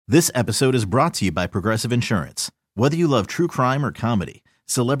This episode is brought to you by Progressive Insurance. Whether you love true crime or comedy,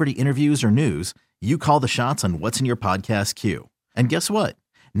 celebrity interviews or news, you call the shots on what's in your podcast queue. And guess what?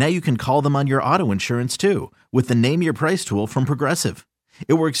 Now you can call them on your auto insurance too with the Name Your Price tool from Progressive.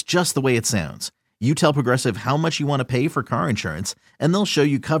 It works just the way it sounds. You tell Progressive how much you want to pay for car insurance, and they'll show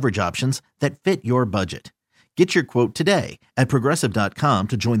you coverage options that fit your budget. Get your quote today at Progressive.com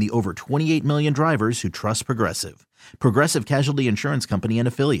to join the over 28 million drivers who trust Progressive. Progressive Casualty Insurance Company and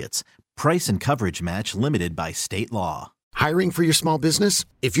Affiliates. Price and coverage match limited by state law. Hiring for your small business?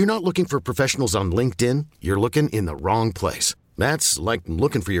 If you're not looking for professionals on LinkedIn, you're looking in the wrong place. That's like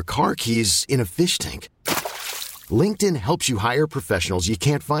looking for your car keys in a fish tank. LinkedIn helps you hire professionals you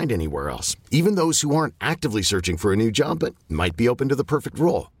can't find anywhere else, even those who aren't actively searching for a new job but might be open to the perfect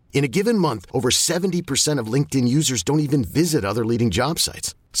role. In a given month, over 70% of LinkedIn users don't even visit other leading job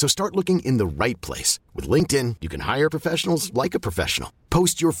sites. So start looking in the right place. With LinkedIn, you can hire professionals like a professional.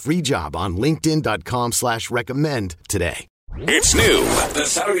 Post your free job on linkedin.com/recommend today. It's new. The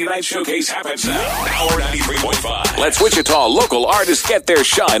Saturday Night Showcase happens now. Power 93.5. Let's Wichita local artists get their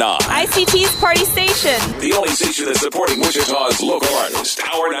shine on. ICT's Party Station. The only station that's supporting Wichita's local artists.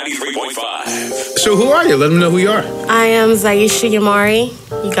 Power 93.5. So who are you? Let them know who you are. I am Zaisha Yamari.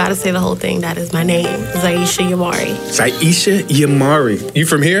 You gotta say the whole thing. That is my name, Zaisha Yamari. Zaisha Yamari. You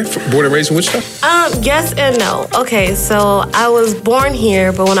from here? Born and raised in Wichita? Yes and no. Okay, so I was born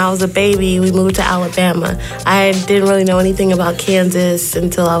here, but when I was a baby, we moved to Alabama. I didn't really know anything about Kansas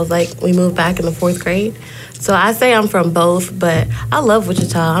until we moved back in the 4th grade. So I say I'm from both, but I love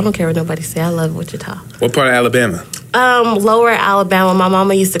Wichita. I don't care what nobody say. I love Wichita. What part of Alabama? Lower Alabama. My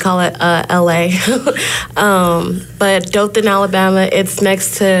mama used to call it L.A. But Dothan, Alabama, it's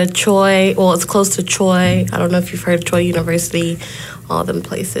next to Troy. Well, it's close to Troy. I don't know if you've heard of Troy University, all them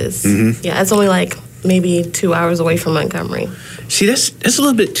places. Mm-hmm. Yeah, it's only maybe 2 hours away from Montgomery. See, that's a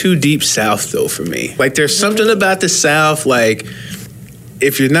little bit too deep south, though, for me. There's something about the South,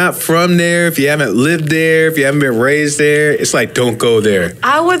 if you're not from there, if you haven't lived there, if you haven't been raised there, it's don't go there.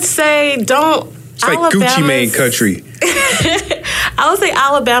 I would say don't. It's like Gucci Mane country. I would say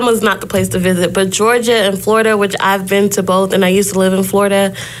Alabama's not the place to visit, but Georgia and Florida, which I've been to both, and I used to live in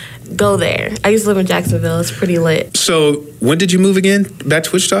Florida, go there. I used to live in Jacksonville. It's pretty lit. So when did you move again? Back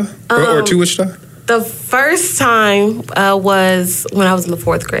to Wichita? Or to Wichita? The first time was when I was in the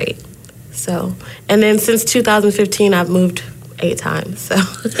 4th grade. So, and then since 2015, I've moved 8 times. So.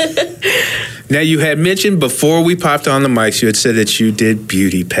 Now, you had mentioned before we popped on the mics, you had said that you did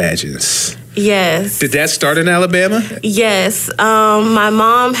beauty pageants. Yes. Did that start in Alabama? Yes. My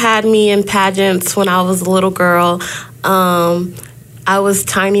mom had me in pageants when I was a little girl. I was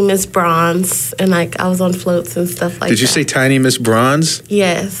Tiny Miss Bronze, and I was on floats and stuff like that. Did you say Tiny Miss Bronze?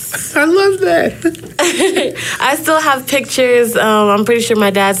 Yes. I love that. I still have pictures. I'm pretty sure my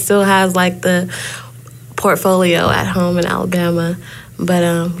dad still has the portfolio at home in Alabama. But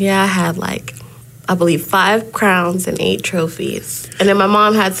I had I believe 5 crowns and 8 trophies. And then my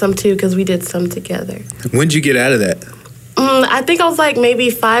mom had some too because we did some together. When did you get out of that? I think I was maybe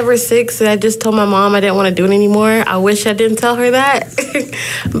 5 or 6, and I just told my mom I didn't want to do it anymore. I wish I didn't tell her that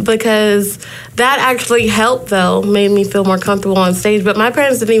because that actually helped, though, made me feel more comfortable on stage. But my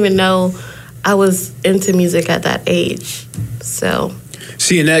parents didn't even know I was into music at that age. So,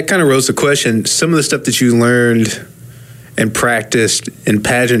 see, and that kind of rose the question, some of the stuff that you learned and practiced in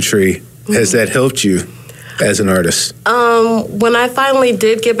pageantry, has that helped you as an artist? When I finally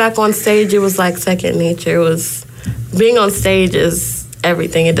did get back on stage, it was second nature. It was... Being on stage is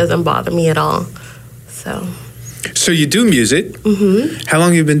everything. It doesn't bother me at all. So you do music. Mm-hmm. How long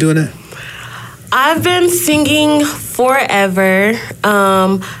have you been doing that? I've been singing forever.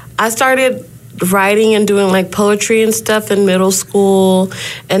 I started writing and doing poetry and stuff in middle school.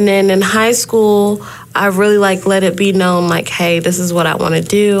 And then in high school, I really let it be known hey, this is what I want to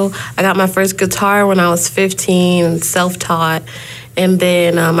do. I got my first guitar when I was 15 and self-taught. And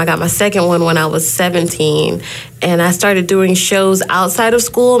then I got my second one when I was 17. And I started doing shows outside of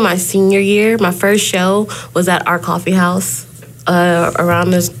school my senior year. My first show was at our coffee house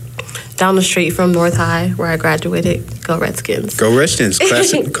down the street from North High, where I graduated. Go Redskins. Go Redskins.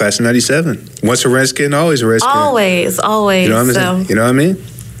 Class of 97. Once a Redskin, always a Redskin. Always. You know what I'm saying? You know what I mean?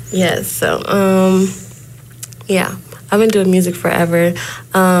 Yes. So, I've been doing music forever.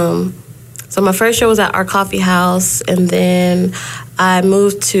 So my first show was at our coffee house, and then I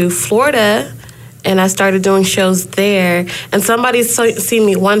moved to Florida, and I started doing shows there. And somebody seen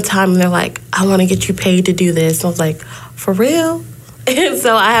me one time, and they're like, I want to get you paid to do this. And I was like, for real? And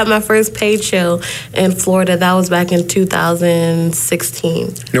so I had my first paid show in Florida. That was back in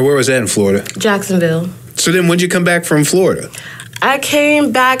 2016. Now, where was that in Florida? Jacksonville. So then when did you come back from Florida? I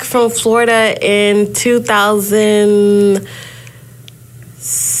came back from Florida in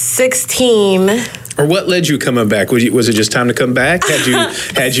 2016. Or what led you coming back? Was it just time to come back?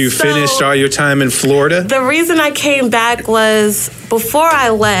 Had you finished all your time in Florida? The reason I came back was before I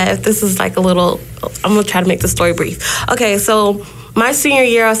left. This is like a little. I'm gonna try to make the story brief. Okay, so my senior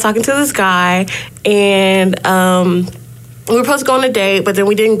year, I was talking to this guy, and we were supposed to go on a date, but then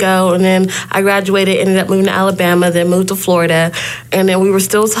we didn't go. And then I graduated, ended up moving to Alabama, then moved to Florida, and then we were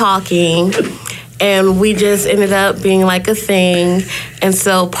still talking. And we just ended up being like a thing. And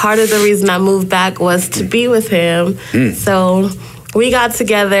so part of the reason I moved back was to be with him. So we got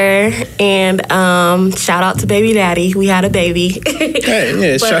together, and shout out to baby daddy. We had a baby. Hey,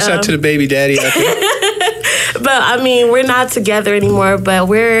 yeah, shouts out to the baby daddy out there. But I mean, we're not together anymore, but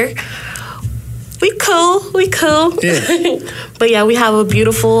we cool. Yeah. But yeah, we have a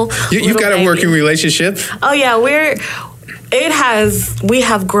beautiful You've got baby. a working relationship? Oh yeah, we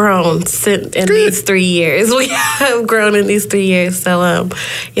have grown in these 3 years. We have grown in these 3 years. So,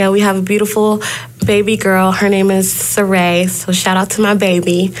 yeah, we have a beautiful baby girl. Her name is Saray. So shout out to my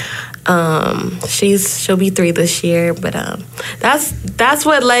baby. She'll be 3 this year. But that's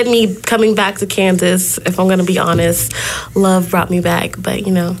what led me coming back to Kansas. If I'm gonna be honest, love brought me back. But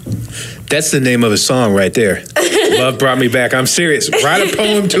That's the name of a song right there. Love brought me back. I'm serious. Write a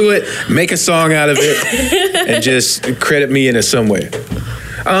poem to it, make a song out of it, and just credit me in it some way.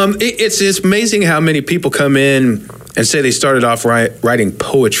 It's amazing how many people come in and say they started off writing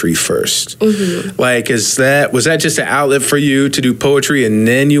poetry first. Mm-hmm. Like, was that just an outlet for you to do poetry and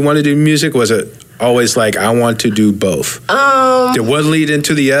then you want to do music? Was it always like, I want to do both? Did one lead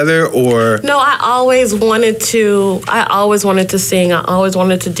into the other, or? No, I always wanted to sing. I always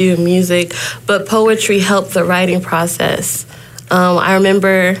wanted to do music, but poetry helped the writing process. I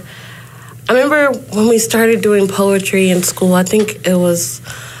remember when we started doing poetry in school, I think it was,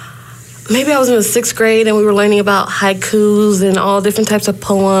 maybe I was in the 6th grade, and we were learning about haikus and all different types of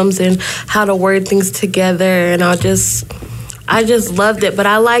poems and how to word things together, and I just loved it. But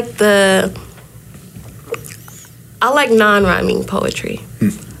I like non-rhyming poetry.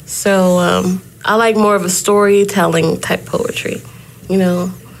 So I like more of a storytelling type poetry. I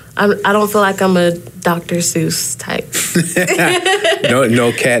don't feel like I'm a Dr. Seuss type.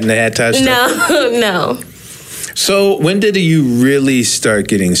 No Cat in the Hat type stuff? No. So when did you really start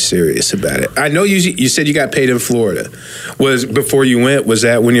getting serious about it? I know you said you got paid in Florida. Before you went, was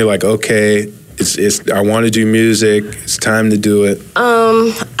that when you're like, okay, I want to do music, it's time to do it?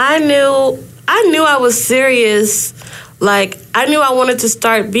 I knew I was serious. Like, I knew I wanted to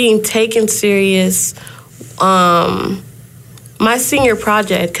start being taken serious. My senior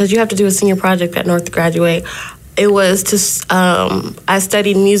project, because you have to do a senior project at North to graduate, it was I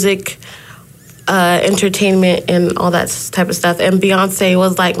studied music, entertainment, and all that type of stuff. And Beyonce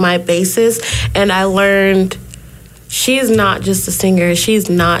was like my basis. And I learned she's not just a singer. She's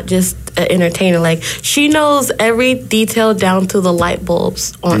not just an entertainer. Like, she knows every detail down to the light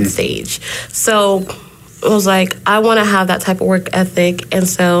bulbs on stage. So it was like, I want to have that type of work ethic. And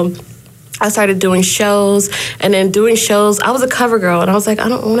so I started doing shows. And then doing shows, I was a cover girl. And I was like, I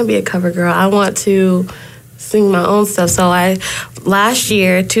don't want to be a cover girl. I want to sing my own stuff. So last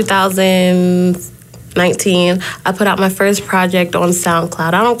year, 2019, I put out my first project on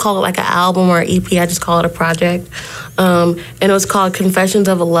SoundCloud. I don't call it like an album or an EP. I just call it a project. And it was called Confessions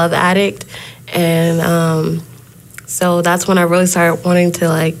of a Love Addict. And so that's when I really started wanting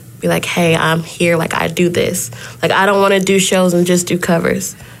to be like, hey, I'm here. Like, I do this. Like, I don't want to do shows and just do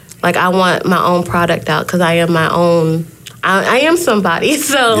covers. Like, I want my own product out because I am my own. I am somebody.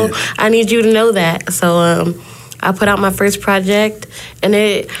 So yeah. I need you to know that. So I put out my first project, and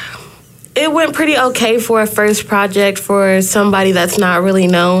it went pretty okay for a first project for somebody that's not really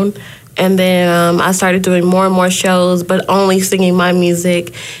known. And then I started doing more and more shows, but only singing my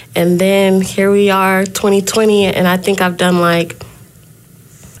music. And then here we are, 2020, and I think I've done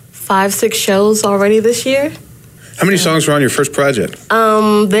 5-6 shows already this year. How many songs were on your first project?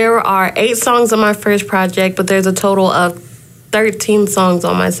 There are 8 songs on my first project, but there's a total of 13 songs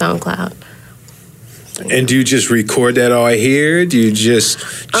on my SoundCloud. And do you just record that all here? Do you just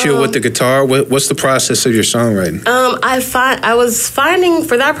chill with the guitar? What's the process of your songwriting? I was finding,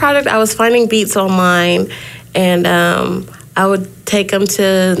 for that project, I was finding beats online, and I would take them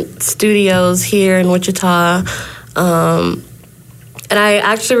to studios here in Wichita. And I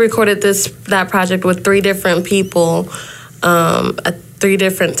actually recorded that project with 3 different people at 3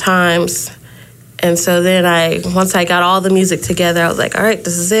 different times. And so then once I got all the music together, I was like, all right,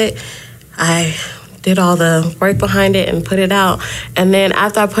 this is it. I did all the work behind it and put it out. And then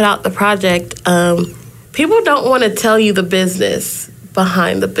after I put out the project, people don't want to tell you the business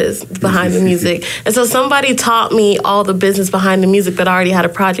behind the music. And so somebody taught me all the business behind the music, but I already had a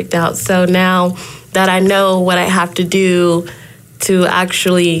project out. So now that I know what I have to do to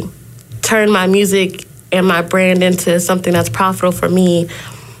actually turn my music and my brand into something that's profitable for me,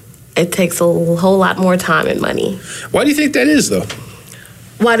 it takes a whole lot more time and money. Why do you think that is, though?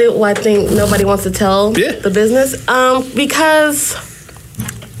 Why I think nobody wants to tell the business? Because,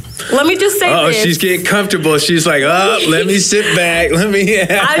 let me just say this. Oh, she's getting comfortable. She's like, let me sit back.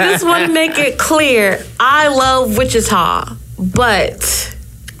 I just want to make it clear. I love Wichita, but,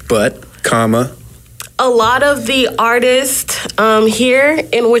 comma, a lot of the artists here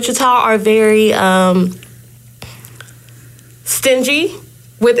in Wichita are very stingy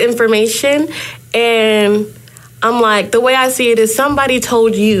with information. And I'm like, the way I see it is somebody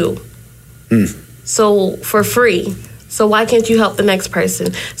told you, so for free. So why can't you help the next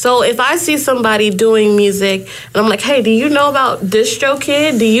person? So if I see somebody doing music and I'm like, hey, do you know about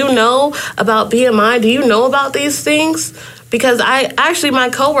DistroKid? Do you know about BMI? Do you know about these things? Because my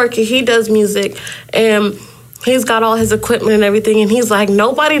coworker, he does music and he's got all his equipment and everything, and he's like,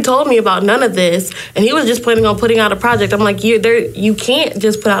 nobody told me about none of this, and he was just planning on putting out a project. I'm like, you can't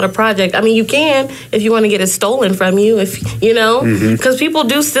just put out a project. I mean, you can if you want to get it stolen from you, because people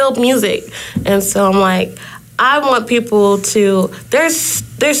do steal music. And so I'm like, I want people to,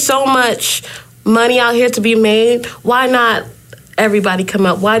 there's so much money out here to be made. Why not everybody come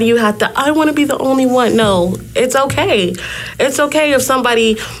up? Why do you have to, I want to be the only one? No, it's okay. It's okay if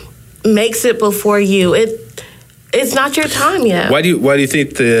somebody makes it before you. It's not your time yet. Why do you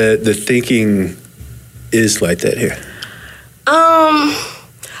think the thinking is like that here?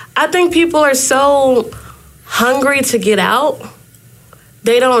 I think people are so hungry to get out.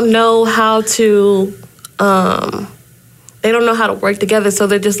 They don't know how to work together, so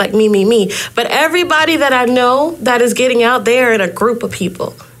they're just like me. But everybody that I know that is getting out, they are in a group of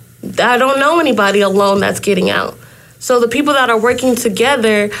people. I don't know anybody alone that's getting out. So the people that are working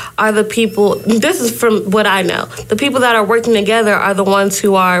together are the people, this is from what I know, the people that are working together are the ones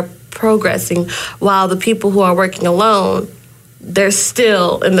who are progressing, while the people who are working alone, they're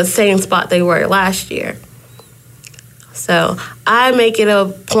still in the same spot they were last year. So I make it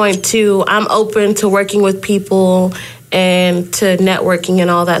a point too, I'm open to working with people and to networking and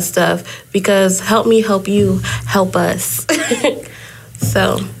all that stuff, because help me help you, help us.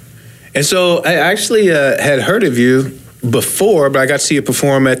 And so I actually had heard of you before, but I got to see you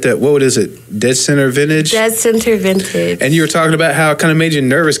perform at Dead Center Vintage? Dead Center Vintage. And you were talking about how it kind of made you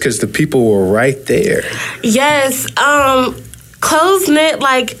nervous because the people were right there. Yes. Close-knit,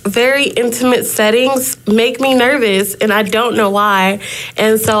 like, very intimate settings make me nervous, and I don't know why.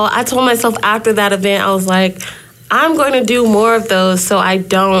 And so I told myself after that event, I was like, I'm going to do more of those so I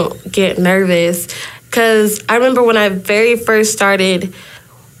don't get nervous. Because I remember when I very first started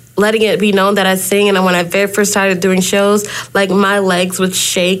letting it be known that I sing, and when I very first started doing shows, like, my legs would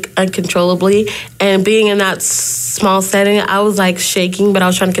shake uncontrollably, and being in that small setting, I was like shaking, but I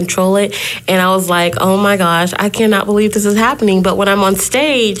was trying to control it, and I was like, oh my gosh, I cannot believe this is happening. But when I'm on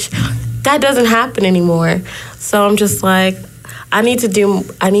stage, that doesn't happen anymore. So I'm just like, I need to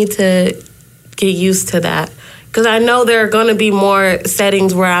get used to that, because I know there are going to be more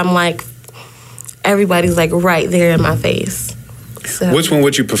settings where I'm like, everybody's like right there in my face. So. Which one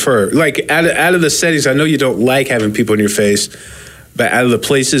would you prefer? Like, out of the settings, I know you don't like having people in your face, but out of the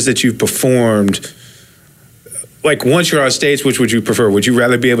places that you've performed, like, once you're on stage, which would you prefer? Would you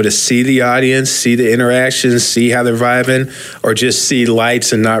rather be able to see the audience, see the interactions, see how they're vibing, or just see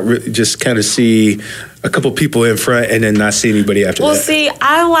lights and not just kind of see a couple people in front and then not see anybody after that? Well, see,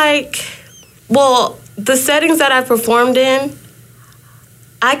 the settings that I performed in,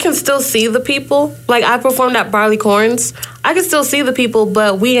 I can still see the people. Like, I performed at Barleycorns. I can still see the people,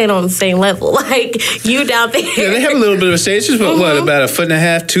 but we ain't on the same level. Like, you down there. Yeah, they have a little bit of a stage. But what, about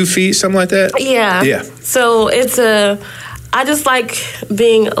 1.5 feet, 2 feet, something like that? Yeah. Yeah. So I just like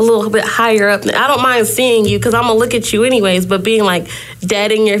being a little bit higher up. I don't mind seeing you because I'm going to look at you anyways, but being, like,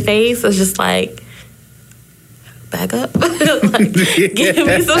 dead in your face is just like, back up. Like, give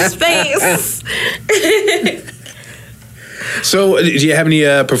me some space. So, do you have any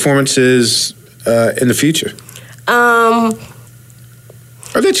performances in the future? Or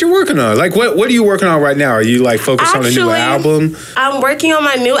that you're working on? Like, what are you working on right now? Are you, like, focused on a new album? I'm working on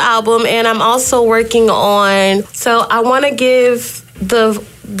my new album, and I'm also working on... So, I want to give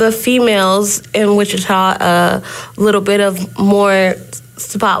the females in Wichita a little bit of more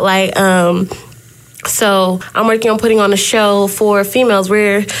spotlight. So I'm working on putting on a show for females.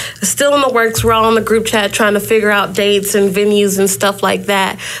 We're still in the works. We're all in the group chat trying to figure out dates and venues and stuff like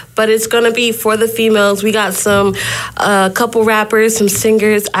that. But it's going to be for the females. We got some couple rappers, some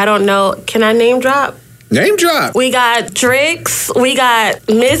singers. I don't know. Can I name drop? Name drop. We got Drix, we got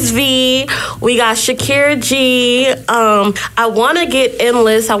Miss V, we got Shakira G. I want to get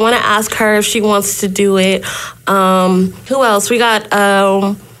Endless. I want to ask her if she wants to do it. Who else? We got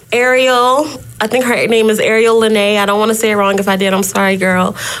Ariel. I think her name is Ariel Lene. I don't want to say it wrong. If I did, I'm sorry,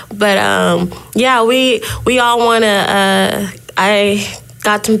 girl. But yeah, we all want to. I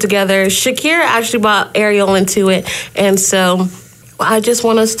got them together. Shakira actually brought Ariel into it, and so I just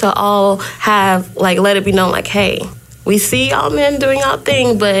want us to all have, like, let it be known, like, hey, we see y'all men doing y'all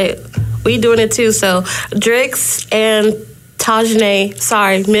thing, but we doing it too. So Drix and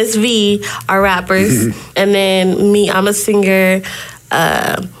Tajane, Miss V are rappers, and then me, I'm a singer.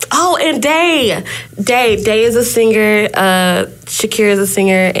 And Day is a singer. Shakira is a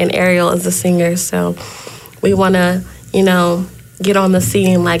singer, and Ariel is a singer. So we want to, get on the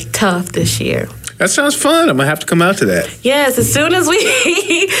scene like tough this year. That sounds fun. I'm gonna have to come out to that. Yes, as soon as we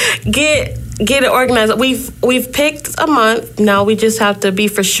get it organized. We've picked a month. Now we just have to be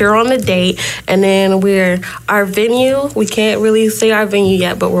for sure on the date, and then our venue. We can't really say our venue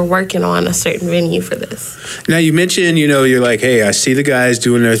yet, but we're working on a certain venue for this. Now you mentioned, you're like, hey, I see the guys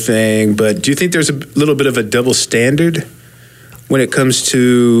doing their thing, but do you think there's a little bit of a double standard when it comes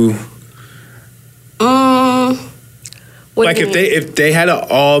to? Like if they had an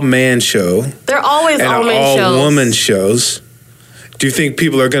all-man show, they're always and all-man shows. all-woman shows. Do you think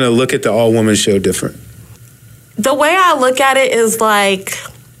people are going to look at the all-woman show different? The way I look at it is like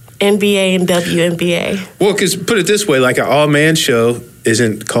NBA and WNBA. Well, because put it this way, like an all-man show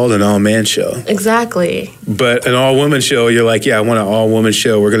isn't called an all-man show. Exactly. But an all-woman show, you're like, yeah, I want an all-woman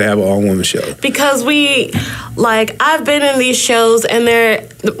show. We're going to have an all-woman show. Because I've been in these shows, and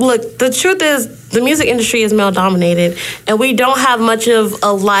the truth is, the music industry is male-dominated, and we don't have much of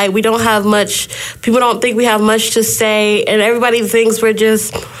a light. We don't have much, people don't think we have much to say, and everybody thinks we're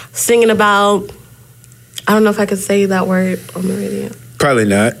just singing about, I don't know if I could say that word on the radio. Probably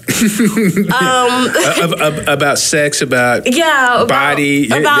not. About sex, about body.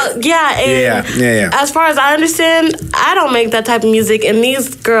 Yeah. As far as I understand, I don't make that type of music, and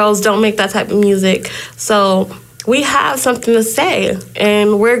these girls don't make that type of music. So we have something to say,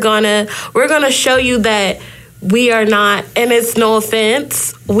 and we're gonna show you that we are not, and it's no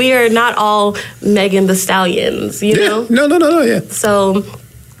offense, we are not all Megan Thee Stallions, you know? No, yeah. So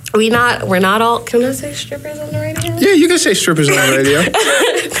we're not all, can I say strippers on the radio? Yeah, you can say strippers on the radio.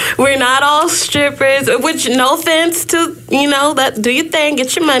 We're not all strippers, which, no offense to, that do your thing,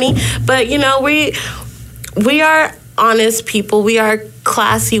 get your money. But, we are honest people. We are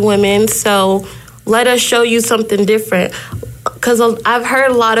classy women. So let us show you something different. Because I've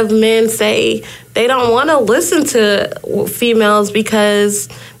heard a lot of men say they don't want to listen to females because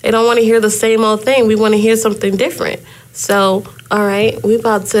they don't want to hear the same old thing. We want to hear something different. So, all right, we're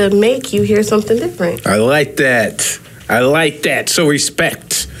about to make you hear something different. I like that. So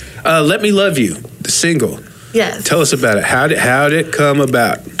respect. Let Me Love You, the single. Yes. Tell us about it. How did it come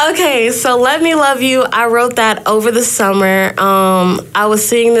about? Okay, so Let Me Love You, I wrote that over the summer. I was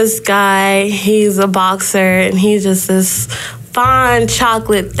seeing this guy. He's a boxer, and he's just this fine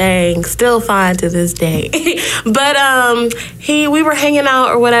chocolate thing, still fine to this day. But we were hanging out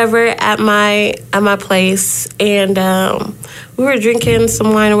or whatever at my place, and we were drinking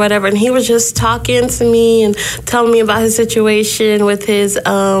some wine or whatever, and he was just talking to me and telling me about his situation with his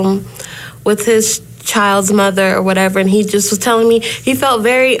child's mother or whatever, and he just was telling me he felt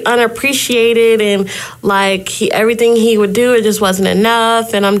very unappreciated, and everything he would do, it just wasn't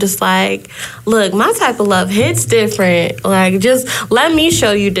enough. And I'm just like, look, my type of love hits different. Just let me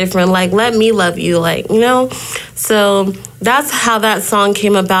show you different. Let me love you. So that's how that song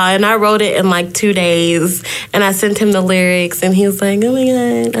came about, and I wrote it in 2 days, and I sent him the lyrics, and he was like, oh my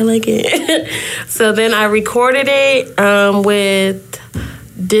God, I like it. So then I recorded it with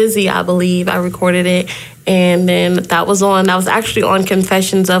Dizzy, I believe. I recorded it, and then that was actually on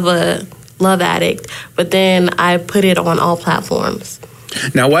Confessions of a Love Addict, but then I put it on all platforms.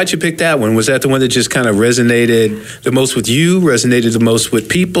 Now, why'd you pick that one? Was that the one that just kind of resonated the most with you, resonated the most with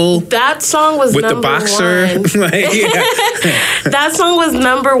people? That song was with number the boxer? one. That song was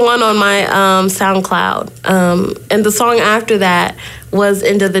number one on my SoundCloud. And the song after that was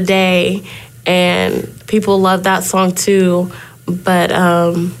End of the Day, and people loved that song too. But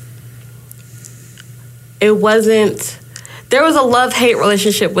it wasn't, there was a love-hate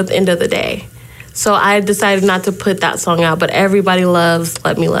relationship with End of the Day. So I decided not to put that song out, but everybody loves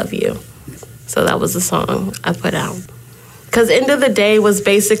Let Me Love You. So that was the song I put out. Because End of the Day was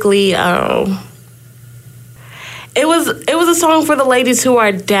basically, it was a song for the ladies who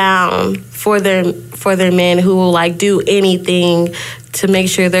are down for their men, who will like do anything to make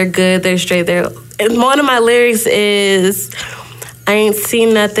sure they're good, they're straight. And one of my lyrics is, I ain't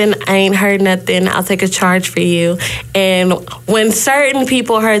seen nothing, I ain't heard nothing, I'll take a charge for you. And when certain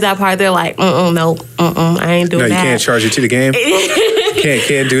people heard that part, they're like, no, I ain't doing that. No, you can't charge it to the game?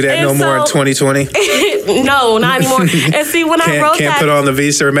 Can't do that no more in 2020? No, not anymore. And see, when I wrote that... Can't put on the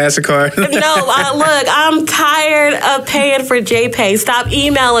Visa or MasterCard? Look, I'm tired of paying for JPay. Stop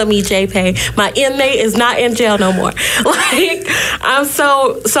emailing me, JPay. My inmate is not in jail no more. I'm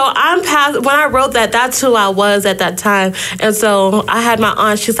past... When I wrote that, that's who I was at that time. And so I had my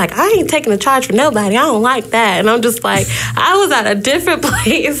aunt, she's like, I ain't taking a charge for nobody. I don't like that. And I'm just like, I was at a different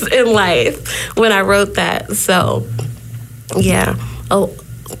place in life when I wrote that. So, yeah. Oh,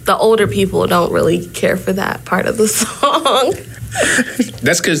 the older people don't really care for that part of the song.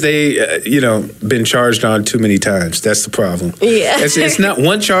 That's because they, been charged on too many times. That's the problem. Yeah. It's not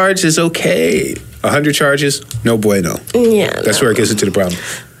one charge is okay. 100 charges, no bueno. Yeah. That's where it gets into the problem.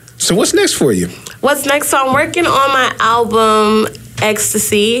 So what's next for you? What's next? So I'm working on my album,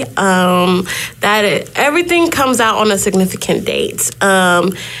 Ecstasy. Everything comes out on a significant date.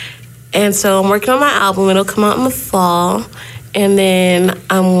 And so I'm working on my album. It'll come out in the fall. And then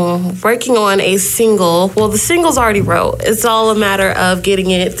I'm working on a single. Well, the single's already wrote. It's all a matter of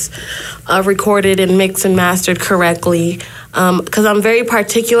getting it recorded and mixed and mastered correctly. Because I'm very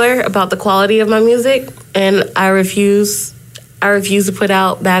particular about the quality of my music, and I refuse to put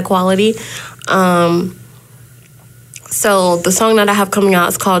out bad quality. So the song that I have coming out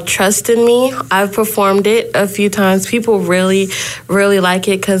is called Trust in Me. I've performed it a few times. People really, really like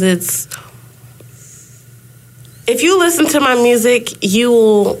it because it's... If you listen to my music, you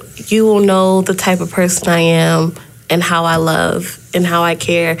will know the type of person I am and how I love and how I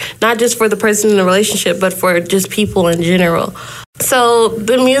care. Not just for the person in the relationship, but for just people in general. So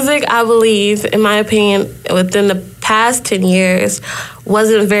the music, I believe, in my opinion, within the past 10 years,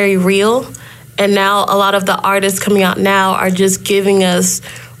 wasn't very real. And now a lot of the artists coming out now are just giving us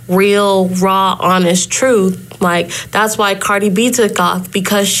real, raw, honest truth. Like, that's why Cardi B took off,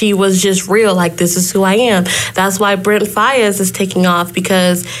 because she was just real. Like, this is who I am. That's why Brent Faiyaz is taking off,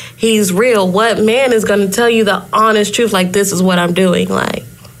 because he's real. What man is going to tell you the honest truth? Like, this is what I'm doing. Like,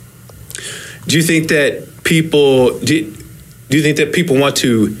 do you think that people want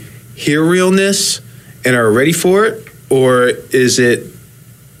to hear realness and are ready for it, or is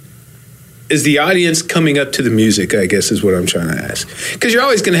the audience coming up to the music? I guess is what I'm trying to ask. Because you're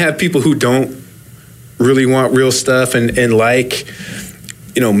always going to have people who don't really want real stuff and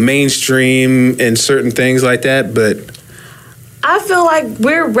mainstream and certain things like that, but I feel like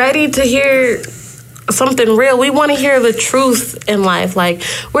we're ready to hear something real. We want to hear the truth in life. Like,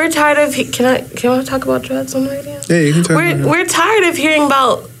 we're tired of... Can I talk about drugs on the radio? Yeah, you can talk about it. We're tired of hearing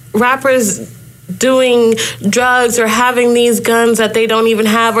about rappers doing drugs or having these guns that they don't even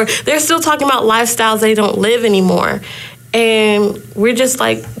have, or they're still talking about lifestyles they don't live anymore. And we're just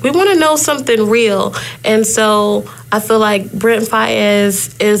like, we want to know something real. And so I feel like Brent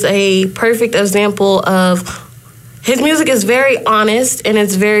Faiyaz is a perfect example of... His music is very honest and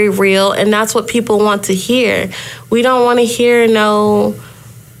it's very real, and that's what people want to hear. We don't want to hear no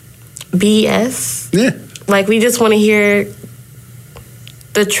BS. Yeah. Like, we just want to hear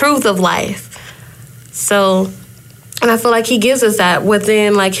the truth of life. So... And I feel like he gives us that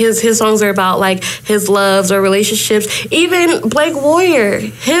within, like, his songs are about, like, his loves or relationships. Even Blake Warrior,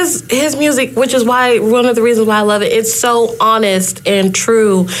 his music, which is why one of the reasons why I love it, it's so honest and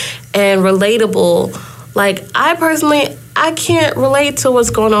true and relatable. Like, I can't relate to what's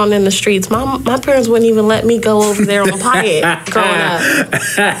going on in the streets. My parents wouldn't even let me go over there on Piatt growing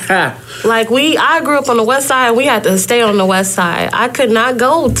up. Like, I grew up on the west side, and we had to stay on the west side. I could not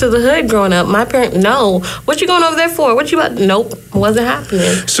go to the hood growing up. My parents, no. What you going over there for? What you about? Nope, wasn't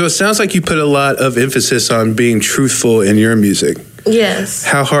happening. So it sounds like you put a lot of emphasis on being truthful in your music. Yes.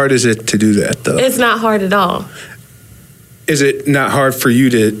 How hard is it to do that, though? It's not hard at all. Is it not hard for you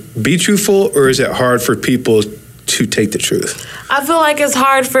to be truthful, or is it hard for people to take the truth? I feel like it's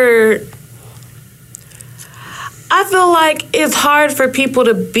hard for people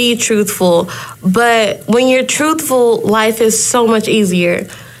to be truthful, but when you're truthful, life is so much easier,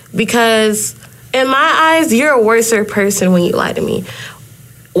 because in my eyes, you're a worser person when you lie to me.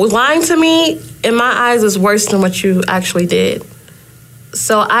 Lying to me, in my eyes, is worse than what you actually did.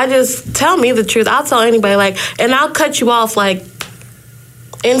 So I just tell me the truth. I'll tell anybody, like, and I'll cut you off, like,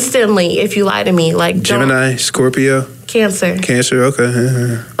 instantly if you lie to me. Like, Gemini, Scorpio? Cancer. Cancer,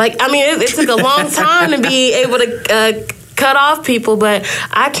 okay. Like, I mean, it took a long time to be able to cut off people, but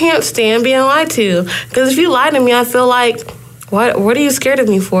I can't stand being lied to. Because if you lie to me, I feel like, what are you scared of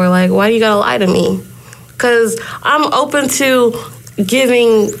me for? Like, why do you gotta lie to me? Because I'm open to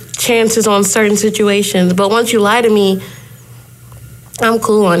giving chances on certain situations, but once you lie to me, I'm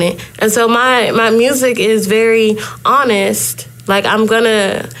cool on it. And so my music is very honest. Like,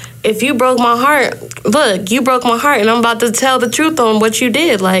 if you broke my heart, look, you broke my heart, and I'm about to tell the truth on what you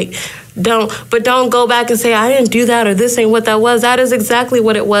did. Like, don't go back and say, I didn't do that, or this ain't what that was. That is exactly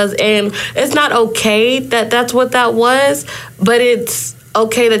what it was. And it's not okay that that's what that was, but it's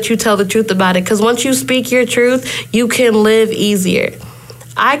okay that you tell the truth about it. Because once you speak your truth, you can live easier.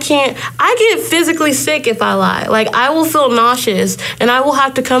 I get physically sick if I lie. Like, I will feel nauseous, and I will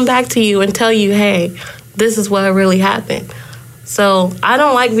have to come back to you and tell you, hey, this is what really happened. So I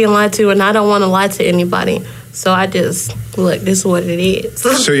don't like being lied to, and I don't want to lie to anybody. So I just, look, this is what it is.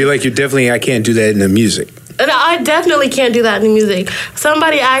 So you're like, I can't do that in the music. And I definitely can't do that in the music.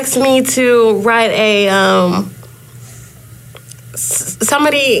 Somebody asked me to write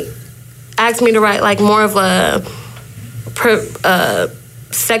like more of a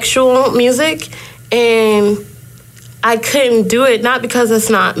sexual music, and I couldn't do it, not because it's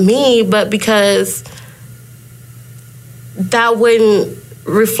not me, but because that wouldn't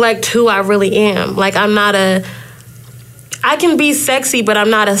reflect who I really am. Like, I can be sexy, but I'm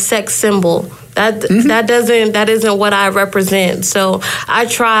not a sex symbol. That isn't what I represent. So I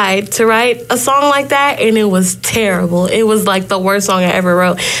tried to write a song like that, and it was terrible. It was like the worst song I ever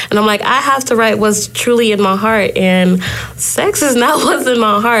wrote. And I'm like, I have to write what's truly in my heart, and sex is not what's in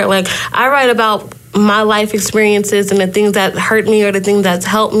my heart. Like, I write about my life experiences and the things that hurt me or the things that's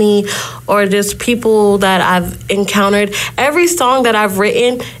helped me or just people that I've encountered. Every song that I've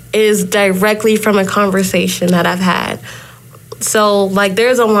written is directly from a conversation that I've had. So, like,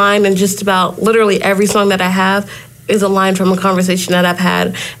 there's a line in just about literally every song that I have is a line from a conversation that I've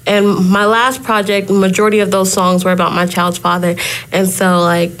had. And my last project, the majority of those songs were about my child's father. And so,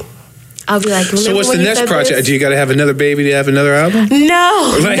 like, I'll be like, so what's the next project? This? Do you got to have another baby to have another album?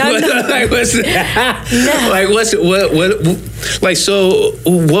 No. Like, no. Like, what's that? No. Like, what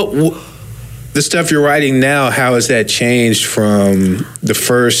the stuff you're writing now, how has that changed from the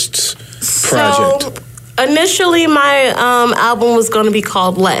first project? So, initially, my album was going to be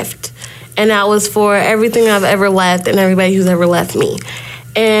called Left, and that was for everything I've ever left and everybody who's ever left me.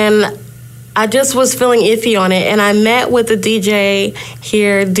 And I just was feeling iffy on it, and I met with the DJ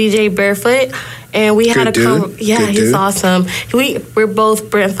here, DJ Barefoot, and we had he's awesome. We're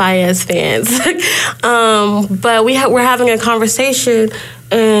both Brent Faiyaz fans, but we're having a conversation,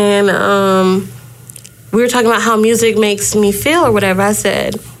 and we were talking about how music makes me feel or whatever. I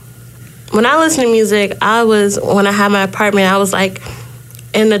said, when I listen to music, when I had my apartment, I was like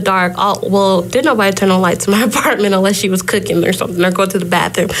in the dark. Didn't nobody turn on lights in my apartment unless she was cooking or something or go to the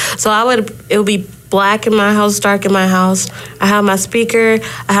bathroom. So it would be black in my house, dark in my house. I have my speaker,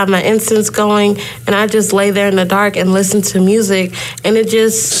 I have my incense going, and I just lay there in the dark and listen to music. And it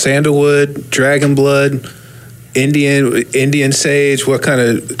just... Sandalwood, dragon blood, Indian sage, what kind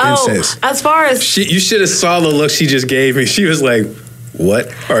of incense? As far as... You should have saw the look she just gave me. She was like...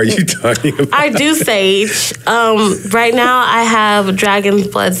 What are you talking about? I do sage. Right now, I have dragon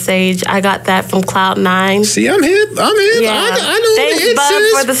blood sage. I got that from Cloud9. See, I'm hip. Yeah. I know Thanks, the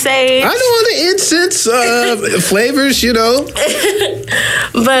incense. Bub, for the sage. I know all the incense flavors, you know.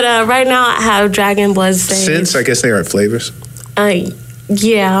 But right now, I have dragon blood sage. Scents? I guess they aren't flavors.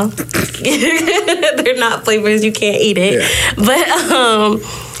 Yeah. They're not flavors. You can't eat it. Yeah.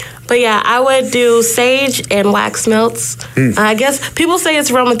 But yeah, I would do sage and wax melts. I guess people say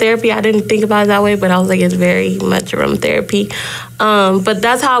it's aromatherapy. I didn't think about it that way, but I was like, it's very much aromatherapy. But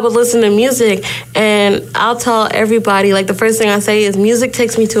that's how I would listen to music. And I'll tell everybody, like, the first thing I say is music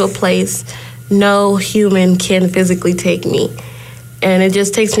takes me to a place no human can physically take me. And it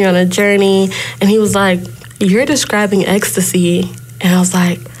just takes me on a journey. And he was like, you're describing ecstasy. And I was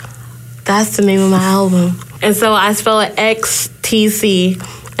like, that's the name of my album. And so I spell it XTC.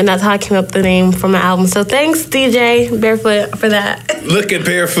 And that's how I came up with the name for my album. So thanks, DJ Barefoot, for that. Look at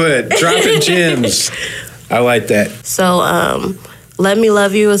Barefoot, dropping gems. I like that. So Let Me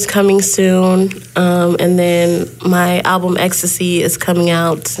Love You is coming soon. And then my album Ecstasy is coming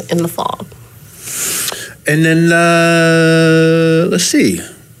out in the fall. And then, let's see.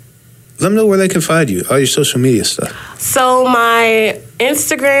 Let them know where they can find you, all your social media stuff. So my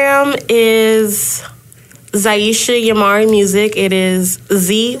Instagram is... Zaisha Yamari Music. It is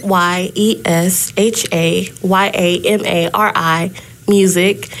ZYESHAYAMARI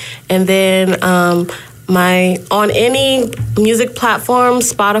Music. And then on any music platform,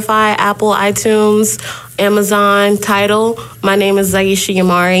 Spotify, Apple, iTunes, Amazon, Tidal, my name is Zyiesha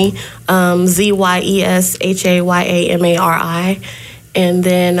Yamari, ZYESHAYAMARI. And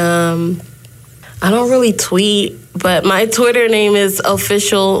then I don't really tweet, but my Twitter name is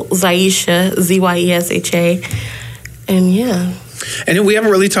official Zyiesha, ZYESHA. And yeah. And then we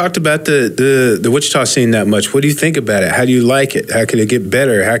haven't really talked about the Wichita scene that much. What do you think about it? How do you like it? How can it get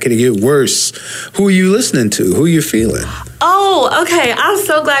better? How can it get worse? Who are you listening to? Who are you feeling? Oh, okay. I'm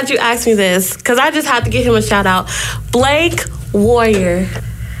so glad you asked me this because I just had to give him a shout out. Blake Warrior.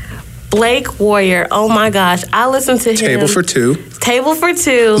 Oh my gosh. I listened to him. Table for Two.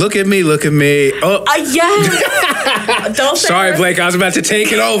 Look at me. Oh. Yes. Don't say Sorry, her. Blake. I was about to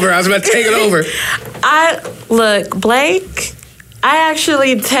take it over. Blake, I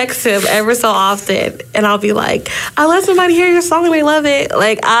actually text him ever so often, and I'll be like, I let somebody hear your song and they love it.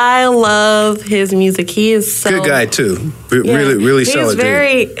 Like, I love his music. He is so... Good guy, too. Really solid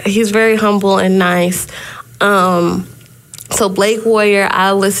dude. He's very humble and nice. So Blake Warrior,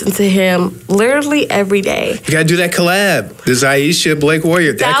 I listen to him literally every day. You gotta do that collab. The Zyiesha Blake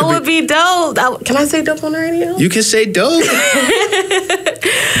Warrior. That would be dope. Can I say dope on the radio? You can say dope.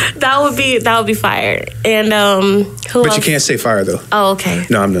 That would be fire. And who else? You can't say fire though. Oh, okay.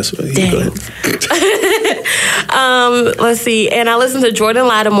 No, I'm not supposed to. Dang. Let's see. And I listen to Jordan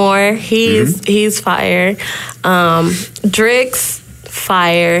Lattimore. He's fire. Drix,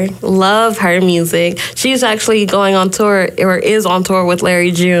 fire. Love her music. She's actually going on tour, or is on tour with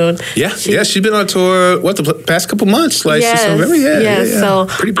Larry June. Yeah, she's been on tour, the past couple months? Like, yes. So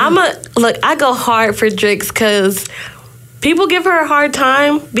I go hard for Drix because people give her a hard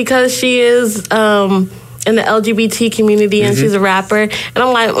time because she is in the LGBT community and she's a rapper. And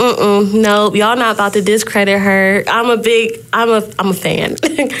I'm like, no, y'all not about to discredit her. I'm a fan.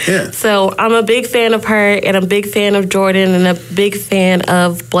 Yeah. So I'm a big fan of her and a big fan of Jordan and a big fan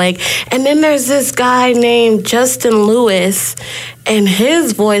of Blake. And then there's this guy named Justin Lewis, and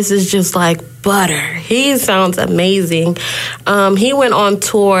his voice is just like butter. He sounds amazing. He went on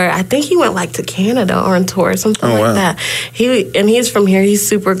tour. I think he went like to Canada or on tour or something that. He's from here. He's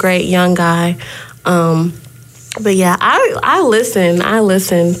super great, young guy. But yeah, I listen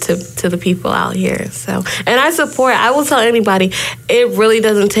to the people out here. So, and I support. I will tell anybody, it really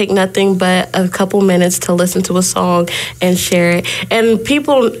doesn't take nothing but a couple minutes to listen to a song and share it. And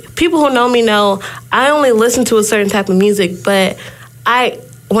people who know me know I only listen to a certain type of music, but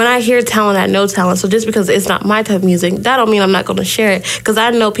when I hear talent, I know talent. So just because it's not my type of music, that don't mean I'm not going to share it, because I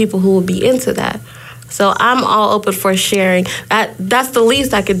know people who will be into that. So I'm all open for sharing. That's the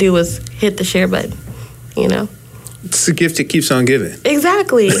least I could do is hit the share button, you know? It's a gift that keeps on giving.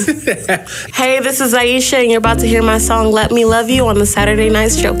 Exactly. Hey, this is Zyiesha, and you're about to hear my song, Let Me Love You, on the Saturday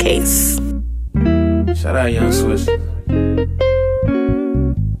Night Showcase. Shout out Young Swiss.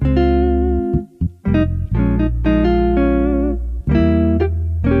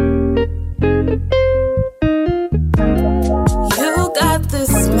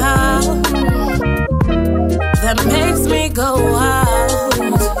 That makes me go out,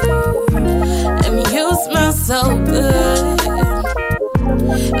 and you smell so good.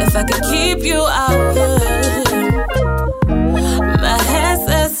 If I could keep you out, my head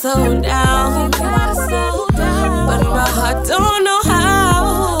says so down, but my heart don't know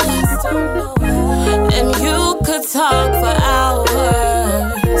how. And you could talk for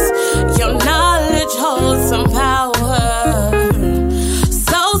hours. Your knowledge holds some power.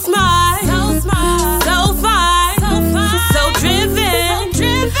 So smart.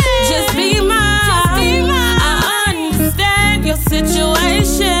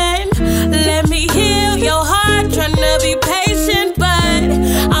 Situation. Let me heal your heart, tryna be patient, but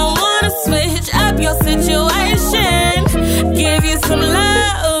I wanna switch up your situation. Give you some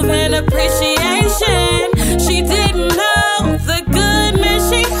love and appreciation. She didn't know the goodness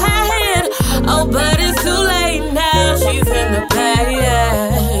she had. Oh, but it's too late now. She's in the past.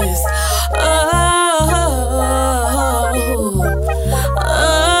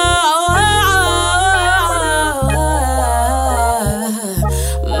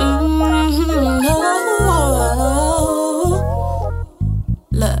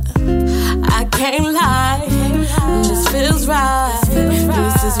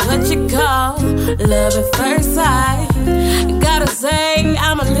 Love at first sight. Gotta say,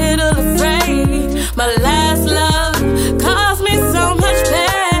 I'm a little afraid. My last love caused me so much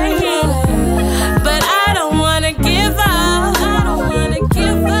pain, but I don't wanna give up.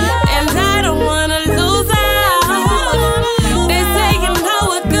 And I don't wanna lose out. They say you know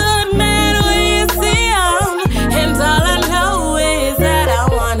a good man when you see him, and all I know is that I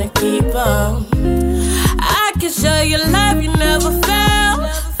wanna keep him.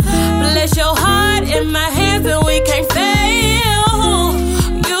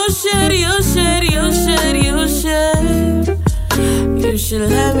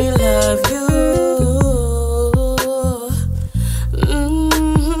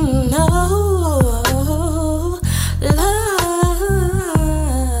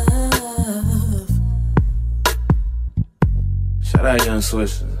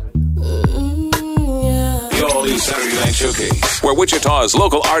 Swisher. The all-new Saturday Night Showcase, where Wichita's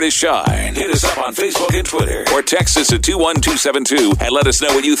local artists shine. Hit us up on Facebook and Twitter, or text us at 21272 and let us know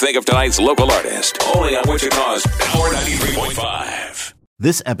what you think of tonight's local artist. Only on Wichita's Power 93.5.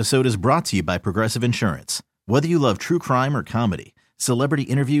 This episode is brought to you by Progressive Insurance. Whether you love true crime or comedy, celebrity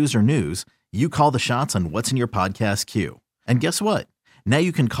interviews or news, you call the shots on what's in your podcast queue. And guess what? Now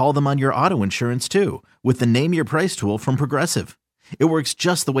you can call them on your auto insurance too with the Name Your Price tool from Progressive. It works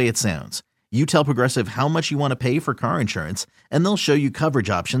just the way it sounds. You tell Progressive how much you want to pay for car insurance, and they'll show you coverage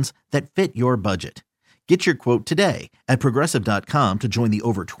options that fit your budget. Get your quote today at Progressive.com to join the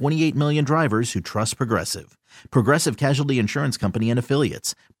over 28 million drivers who trust Progressive. Progressive Casualty Insurance Company and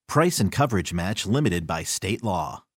Affiliates. Price and coverage match limited by state law.